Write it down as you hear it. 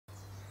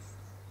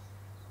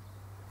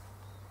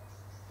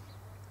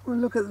Well,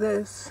 look at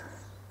this.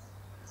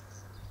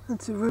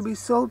 It's a ruby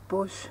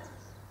saltbush.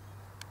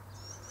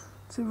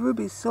 It's a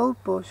ruby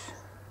saltbush.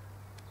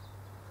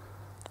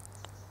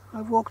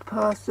 I've walked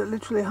past it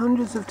literally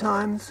hundreds of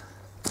times.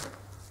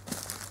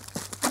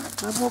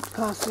 I've walked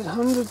past it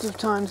hundreds of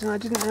times and I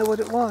didn't know what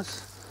it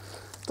was.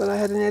 But I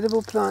had an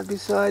edible plant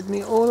beside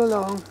me all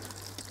along.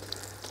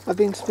 I've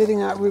been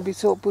spitting out ruby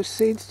saltbush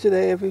seeds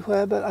today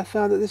everywhere, but I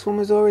found that this one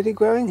was already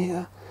growing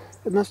here.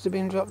 It must have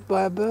been dropped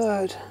by a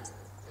bird.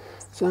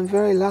 So I'm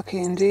very lucky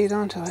indeed,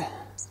 aren't I?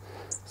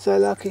 So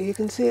lucky. You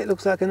can see it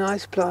looks like an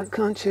ice plant,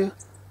 can't you?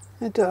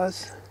 It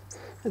does.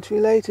 It's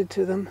related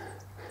to them.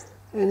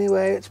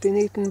 Anyway, it's been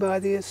eaten by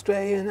the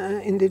Australian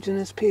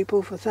indigenous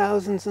people for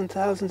thousands and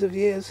thousands of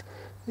years.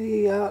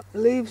 The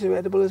leaves are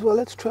edible as well.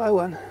 Let's try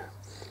one.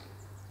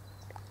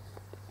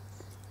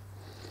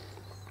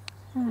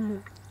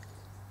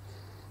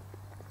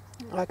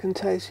 I can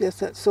taste, yes,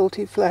 that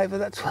salty flavour.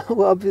 That's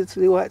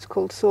obviously why it's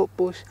called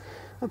saltbush.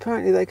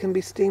 Apparently they can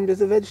be steamed as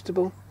a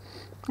vegetable.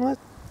 What?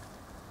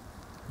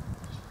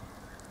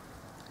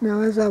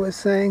 Now, as I was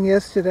saying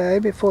yesterday,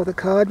 before the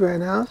card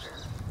ran out,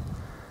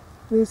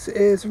 this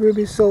is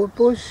ruby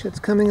saltbush. It's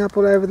coming up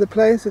all over the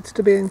place. It's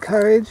to be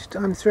encouraged.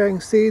 I'm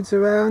throwing seeds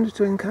around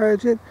to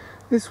encourage it.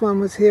 This one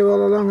was here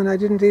all along and I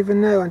didn't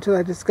even know until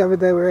I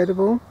discovered they were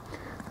edible.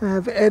 I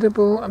have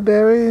edible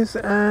berries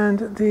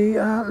and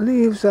the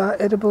leaves are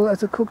edible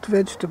as a cooked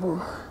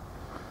vegetable.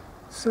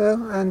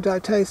 So, and I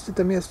tasted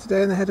them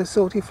yesterday and they had a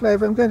salty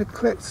flavour. I'm going to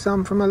collect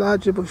some from a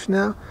larger bush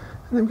now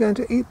and I'm going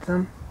to eat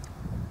them.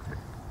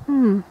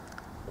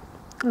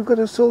 I've got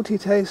a salty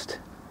taste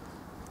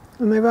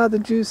and they're rather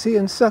juicy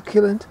and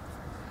succulent.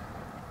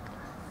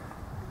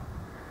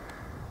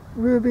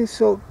 Ruby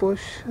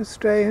saltbush,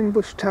 Australian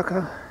bush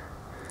tucker.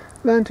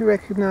 Learn to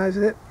recognise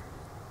it.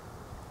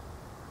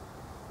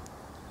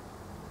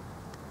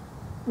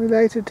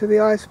 Related to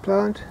the ice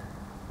plant.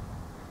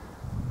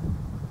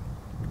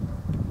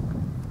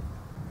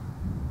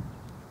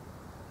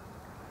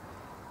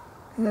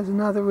 Here's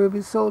another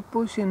ruby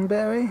saltbush in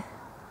berry.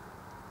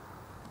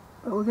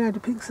 But we're going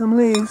to pick some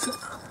leaves.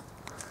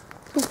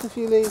 Just a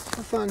few leaves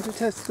for fun to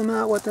test them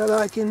out, what they're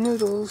like in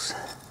noodles.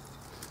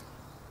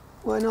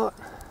 Why not?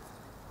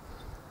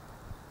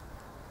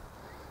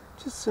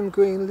 Just some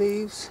green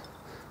leaves.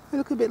 They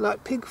look a bit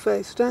like pig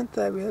face, don't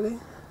they, really?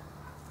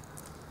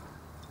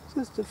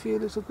 Just a few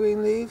little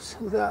green leaves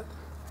without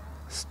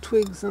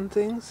twigs and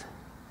things.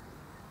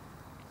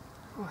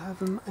 I'll have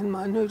them in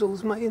my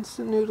noodles, my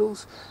instant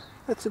noodles.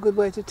 That's a good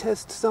way to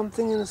test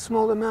something in a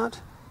small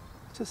amount,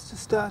 just to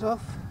start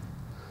off.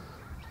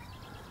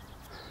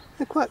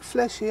 They're quite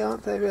fleshy,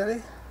 aren't they,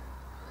 really?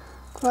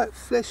 Quite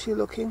fleshy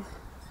looking.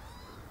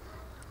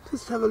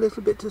 Just have a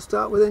little bit to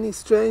start with any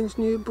strange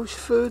new bush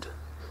food.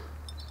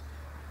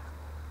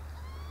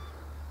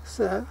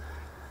 So,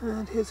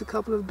 and here's a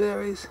couple of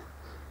berries.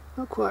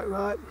 Not quite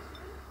ripe.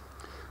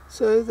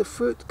 So the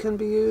fruit can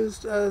be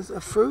used as a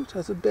fruit,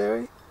 as a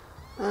berry,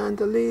 and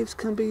the leaves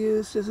can be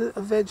used as a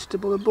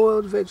vegetable, a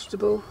boiled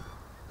vegetable.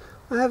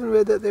 I haven't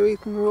read that they're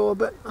eaten raw,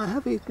 but I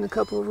have eaten a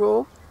couple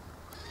raw.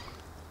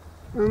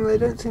 And they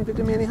don't seem to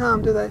do me any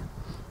harm, do they?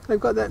 They've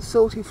got that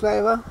salty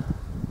flavour.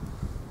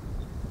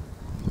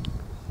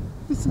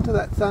 Listen to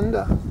that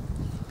thunder.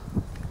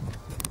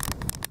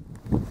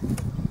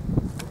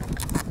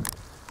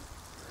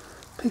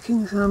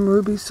 Picking some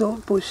ruby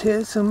saltbush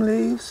here, some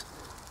leaves,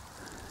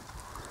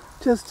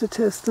 just to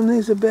test them.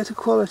 These are better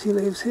quality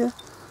leaves here,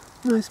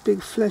 nice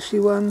big fleshy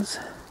ones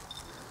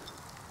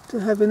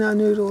to have in our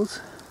noodles.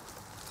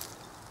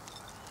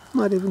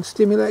 Might even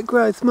stimulate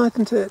growth,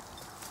 mightn't it?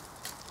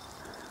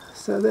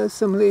 So there's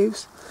some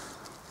leaves.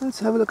 Let's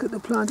have a look at the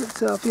plant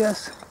itself.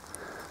 Yes,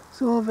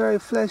 it's all very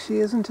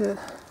fleshy, isn't it?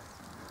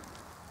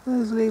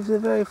 Those leaves are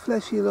very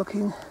fleshy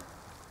looking.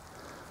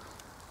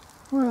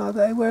 Where are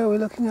they? Where are we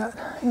looking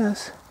at?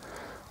 Yes,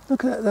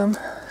 look at them,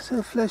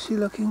 so fleshy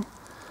looking.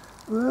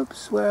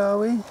 Whoops, where are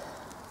we?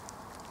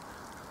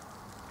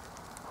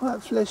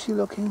 Quite fleshy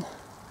looking.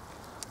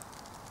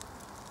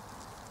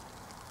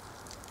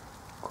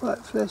 Quite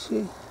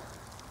fleshy.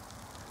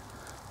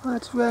 Oh,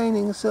 it's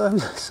raining, so I'm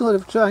sort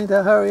of trying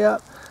to hurry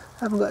up.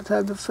 Haven't got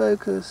time to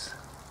focus.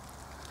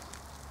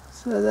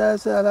 So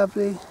there's our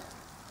lovely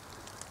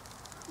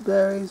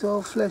berries,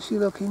 all fleshy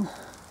looking.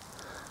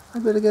 I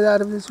better get out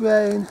of this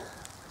rain.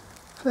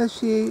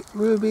 Fleshy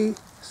ruby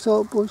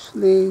saltbush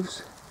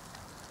leaves.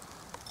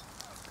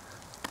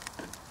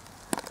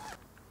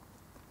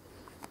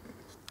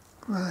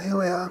 Well, here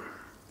we are.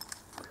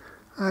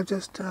 I've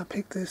just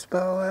picked this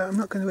bowl. I'm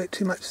not going to eat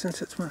too much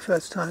since it's my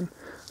first time.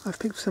 I've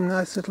picked some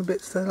nice little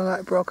bits that are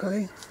like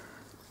broccoli.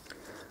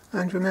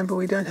 And remember,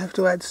 we don't have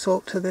to add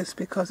salt to this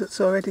because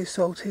it's already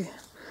salty.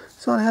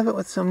 So I'll have it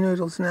with some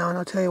noodles now and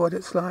I'll tell you what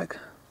it's like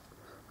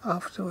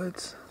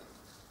afterwards.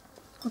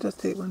 I'll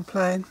just eat one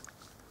plain.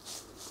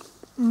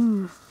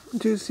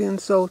 Juicy and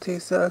salty,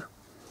 so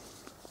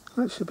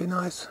that should be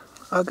nice.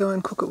 I'll go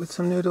and cook it with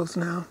some noodles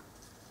now.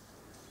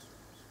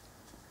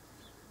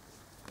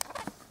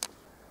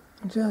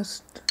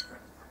 Just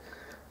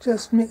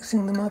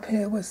mixing them up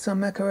here with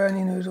some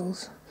macaroni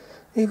noodles.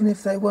 Even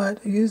if they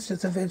weren't used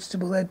as a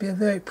vegetable, they'd be a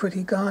very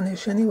pretty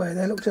garnish anyway.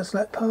 They look just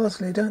like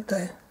parsley, don't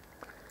they?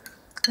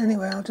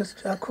 Anyway,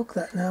 I'll cook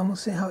that now and we'll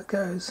see how it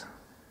goes.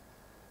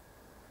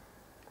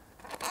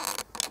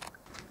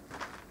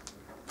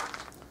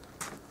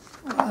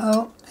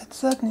 Well, it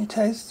certainly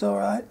tastes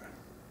alright.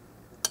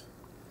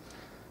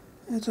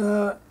 It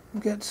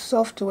gets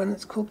softer when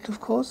it's cooked, of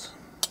course.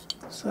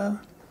 So,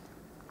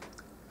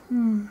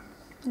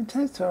 it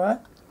tastes alright.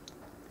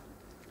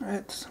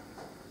 It's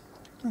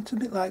a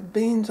bit like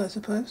beans, I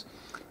suppose.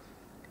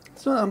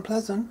 It's not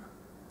unpleasant.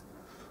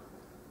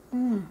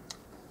 I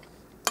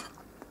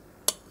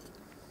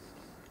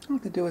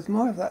could do with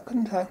more of that,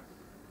 couldn't I?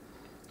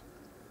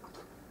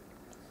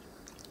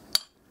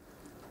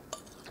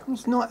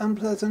 It's not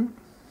unpleasant.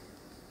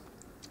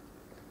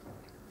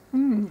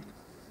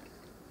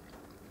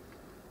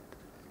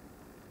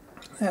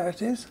 There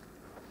it is.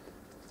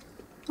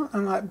 Not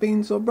unlike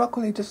beans or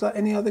broccoli, just like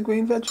any other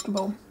green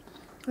vegetable.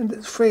 And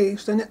it's free,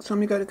 so next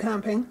time you go to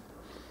camping,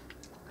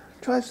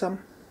 try some.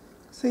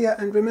 See ya,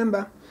 and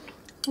remember,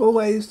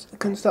 always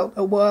consult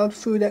a wild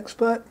food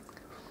expert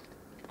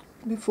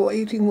before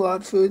eating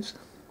wild foods.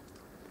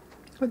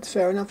 That's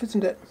fair enough,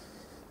 isn't it?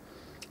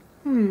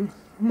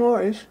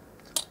 Moreish.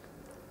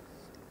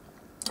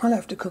 I'll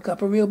have to cook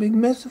up a real big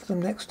mess of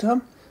them next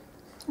time.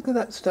 Look at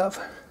that stuff.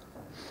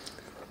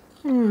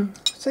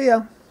 See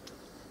ya.